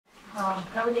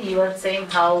Navadi, you were saying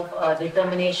how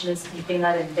determination is keeping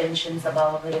our intentions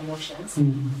above our emotions.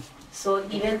 Mm-hmm. So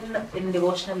even in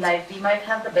devotional life, we might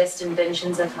have the best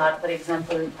intentions at heart. For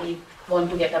example, we want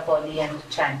to get up early and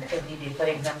chant every day, for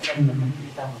example, like the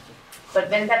Bhagavad-Gītā. But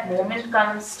when that moment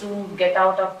comes to get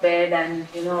out of bed and,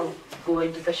 go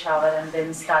into the shower and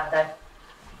then start that,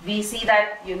 we see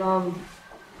that,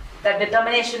 that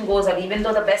determination goes up, even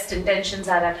though the best intentions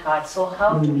are at heart. So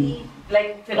how do we,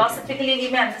 philosophically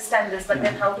we may understand this, but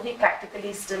then how do we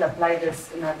practically still apply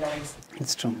this in our lives?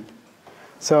 It's true.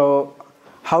 So,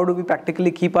 how do we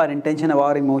practically keep our intention of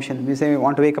our emotion? We say we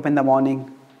want to wake up in the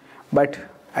morning, but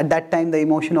at that time the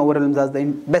emotion overwhelms us. The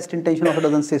best intention of it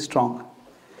doesn't stay strong.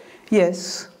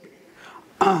 Yes,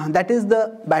 that is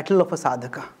the battle of a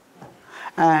sadhaka.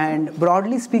 And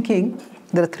broadly speaking,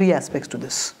 there are three aspects to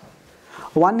this.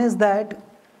 One is that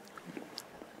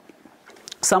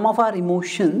some of our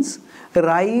emotions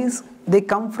they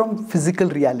come from physical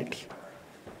reality.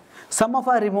 Some of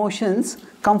our emotions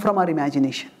come from our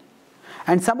imagination.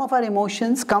 And some of our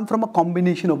emotions come from a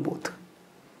combination of both.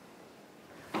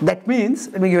 That means,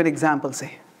 let me give an example,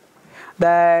 say,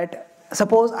 that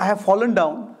suppose I have fallen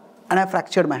down and I have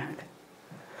fractured my hand.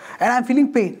 And I am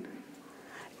feeling pain.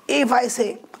 If I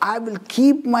say, I will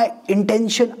keep my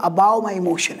intention above my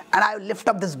emotion and I will lift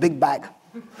up this big bag,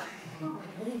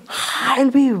 I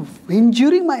will be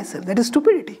injuring myself. That is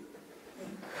stupidity.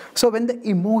 So when the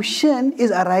emotion is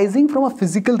arising from a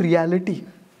physical reality,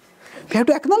 we have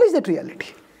to acknowledge that reality.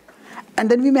 And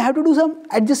then we may have to do some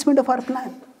adjustment of our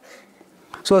plan.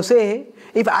 So say,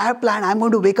 if I have planned, I am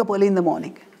going to wake up early in the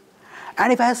morning.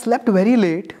 And if I have slept very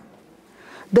late,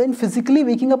 then physically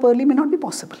waking up early may not be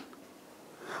possible.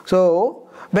 So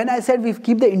when I said we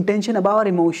keep the intention above our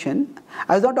emotion,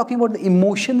 I was not talking about the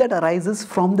emotion that arises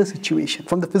from the situation.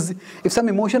 If some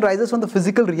emotion arises from the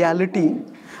physical reality,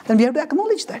 then we have to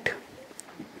acknowledge that.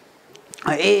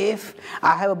 If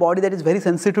I have a body that is very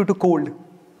sensitive to cold,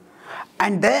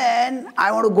 and then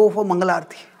I want to go for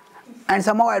Mangalarti, and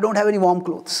somehow I don't have any warm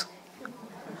clothes,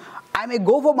 I may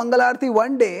go for Mangalarti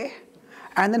one day,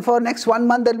 and then for next 1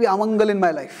 month there will be amangal in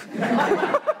my life.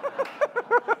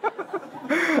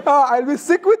 I'll be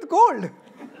sick with cold.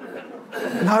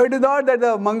 Now it is not that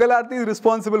the Mangalarti is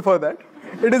responsible for that.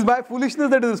 It is my foolishness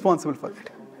that is responsible for that.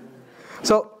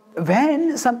 So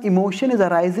when some emotion is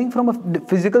arising from a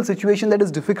physical situation that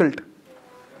is difficult,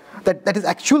 that is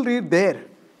actually there,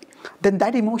 then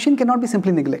that emotion cannot be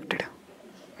simply neglected.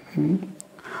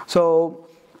 So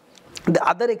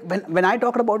when I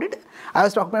talked about it, I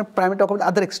was primarily talking about the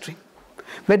other extreme,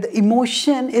 where the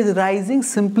emotion is rising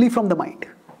simply from the mind.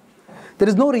 There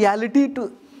is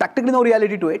practically no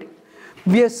reality to it.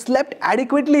 We have slept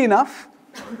adequately enough,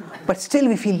 but still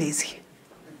we feel lazy.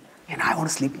 And I want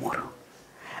to sleep more.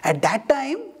 At that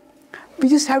time, we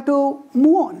just have to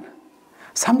move on.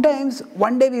 Sometimes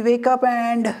one day we wake up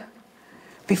and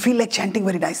we feel like chanting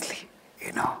very nicely.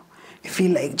 We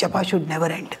feel like japa should never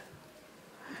end.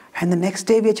 And the next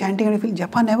day we are chanting and we feel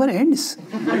japa never ends.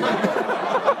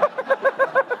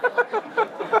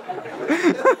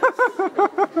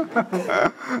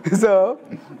 So,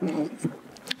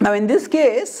 now in this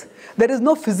case, there is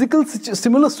no physical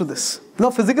stimulus to this,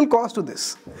 no physical cause to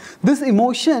this. This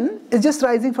emotion is just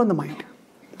rising from the mind.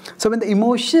 So when the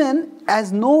emotion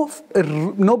has no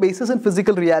basis in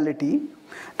physical reality,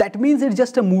 that means it's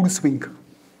just a mood swing.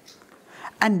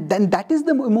 And then that is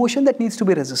the emotion that needs to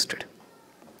be resisted.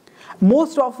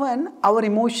 Most often, our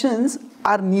emotions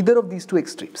are neither of these two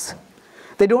extremes.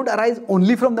 They don't arise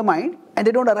only from the mind and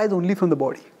they don't arise only from the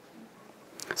body.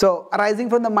 So arising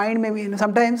from the mind maybe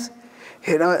sometimes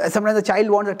the child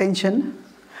wants attention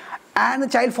and the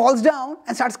child falls down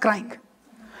and starts crying.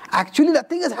 Actually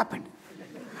nothing has happened,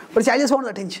 but the child just wants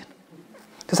attention.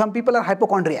 So some people are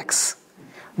hypochondriacs.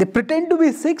 They pretend to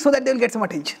be sick so that they will get some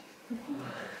attention.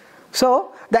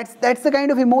 So that's the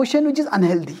kind of emotion which is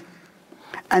unhealthy.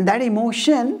 And that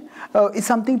emotion is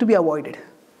something to be avoided.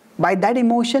 By that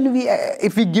emotion,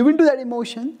 if we give in to that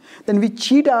emotion, then we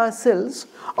cheat ourselves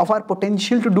of our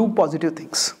potential to do positive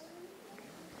things.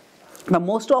 Now,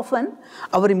 most often,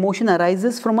 our emotion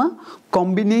arises from a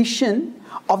combination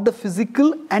of the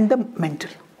physical and the mental.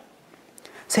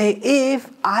 Say, if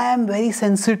I am very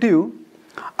sensitive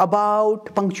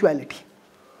about punctuality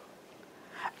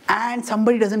and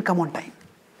somebody doesn't come on time.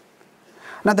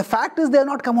 Now, the fact is they have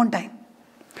not come on time.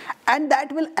 And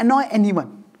that will annoy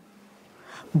anyone.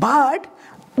 But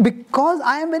because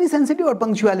I am very sensitive about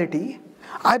punctuality,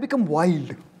 I become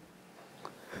wild.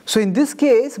 So in this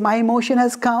case, my emotion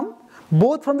has come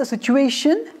both from the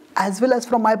situation as well as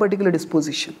from my particular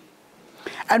disposition.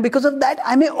 And because of that,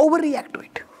 I may overreact to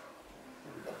it.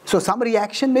 So some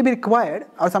reaction may be required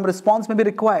or some response may be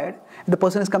required if the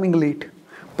person is coming late.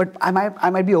 But I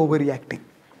might be overreacting.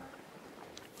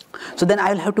 So then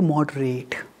I will have to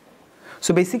moderate.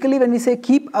 So basically when we say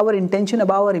keep our intention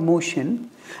above our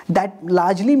emotion, that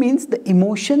largely means the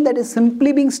emotion that is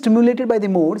simply being stimulated by the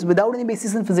modes without any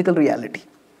basis in physical reality.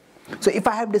 So if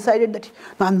I have decided that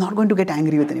no, I'm not going to get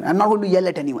angry with anyone, I'm not going to yell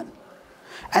at anyone,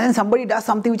 and then somebody does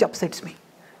something which upsets me.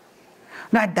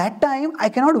 Now at that time, I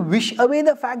cannot wish away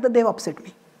the fact that they have upset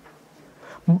me.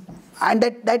 And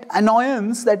that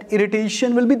annoyance, that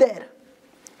irritation will be there.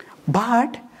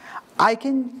 But I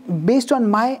can, based on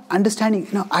my understanding,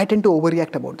 I tend to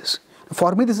overreact about this.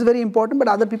 For me this is very important, but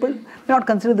other people may not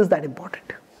consider this that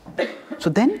important. So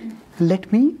then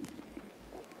let me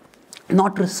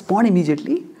not respond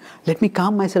immediately. Let me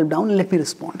calm myself down and let me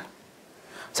respond.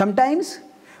 Sometimes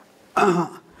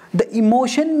the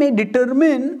emotion may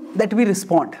determine that we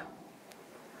respond.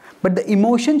 But the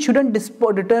emotion shouldn't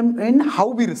determine how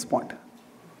we respond.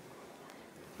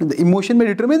 The emotion may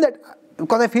determine that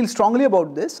because I feel strongly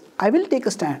about this, I will take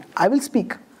a stand, I will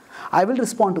speak, I will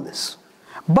respond to this.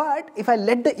 But if I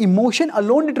let the emotion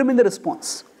alone determine the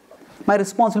response, my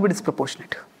response will be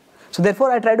disproportionate. So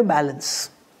therefore I try to balance.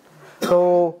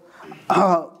 So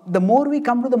the more we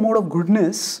come to the mode of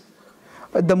goodness,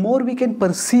 the more we can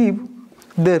perceive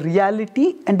the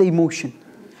reality and the emotion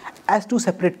as two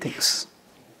separate things.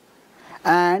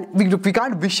 And we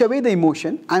can't wish away the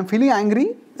emotion. I'm feeling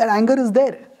angry, that anger is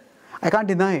there. I can't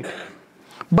deny it.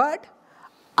 But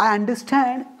I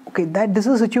understand, okay, that this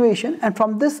is a situation and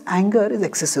from this anger is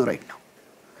excessive right now.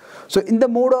 So in the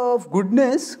mode of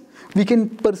goodness, we can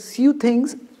pursue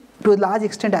things to a large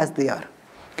extent as they are.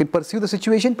 We can pursue the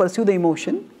situation, pursue the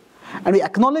emotion, and we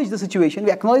acknowledge the situation,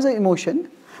 we acknowledge the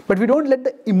emotion, but we don't let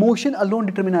the emotion alone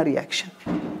determine our reaction.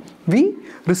 We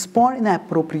respond in an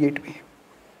appropriate way.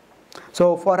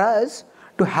 So for us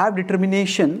to have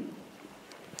determination,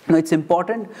 it's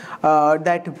important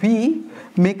that we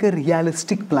make a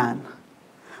realistic plan.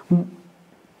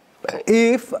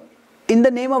 If in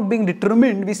the name of being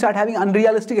determined, we start having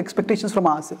unrealistic expectations from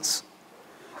ourselves,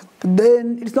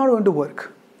 then it's not going to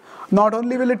work. Not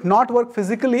only will it not work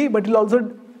physically, but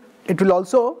it will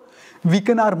also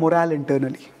weaken our morale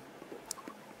internally.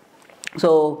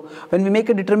 So when we make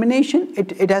a determination,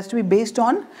 it has to be based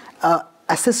on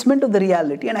assessment of the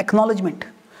reality and acknowledgement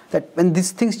that when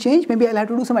these things change, maybe I'll have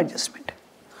to do some adjustment.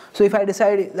 So if I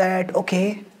decide that,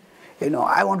 okay,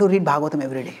 I want to read Bhagavatam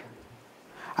every day.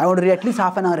 I want to read at least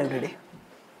half an hour every day.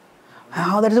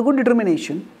 Now that is a good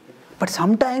determination. But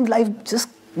sometimes life just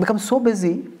becomes so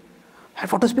busy, and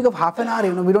for to speak of half an hour,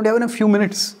 we don't have even a few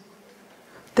minutes.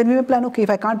 Then we may plan, okay, if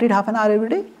I can't read half an hour every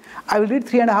day, I will read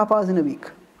 3.5 hours in a week.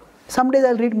 Some days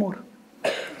I'll read more.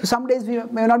 So some days we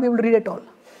may not be able to read at all.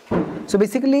 So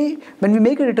basically, when we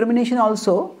make a determination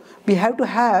also, we have to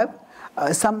have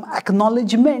some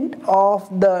acknowledgement of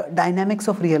the dynamics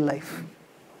of real life.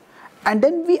 And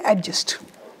then we adjust.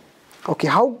 Okay,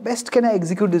 how best can I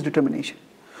execute this determination?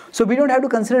 So we don't have to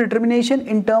consider determination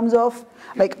in terms of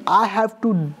like I have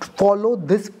to follow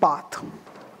this path.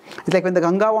 It's like when the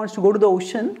Ganga wants to go to the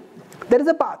ocean, there is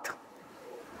a path.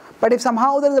 But if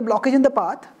somehow there is a blockage in the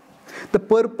path, the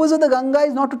purpose of the Ganga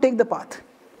is not to take the path.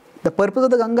 The purpose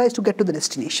of the Ganga is to get to the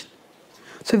destination.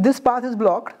 So if this path is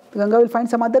blocked, the Ganga will find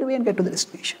some other way and get to the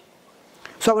destination.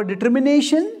 So our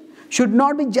determination should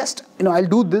not be just, I'll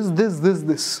do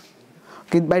this.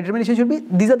 Okay, my determination should be,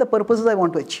 these are the purposes I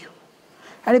want to achieve.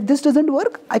 And if this doesn't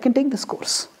work, I can take this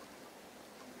course.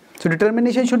 So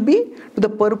determination should be to the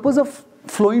purpose of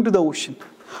flowing to the ocean,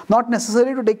 not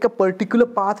necessarily to take a particular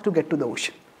path to get to the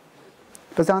ocean.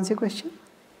 Does that answer your question?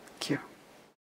 Thank you.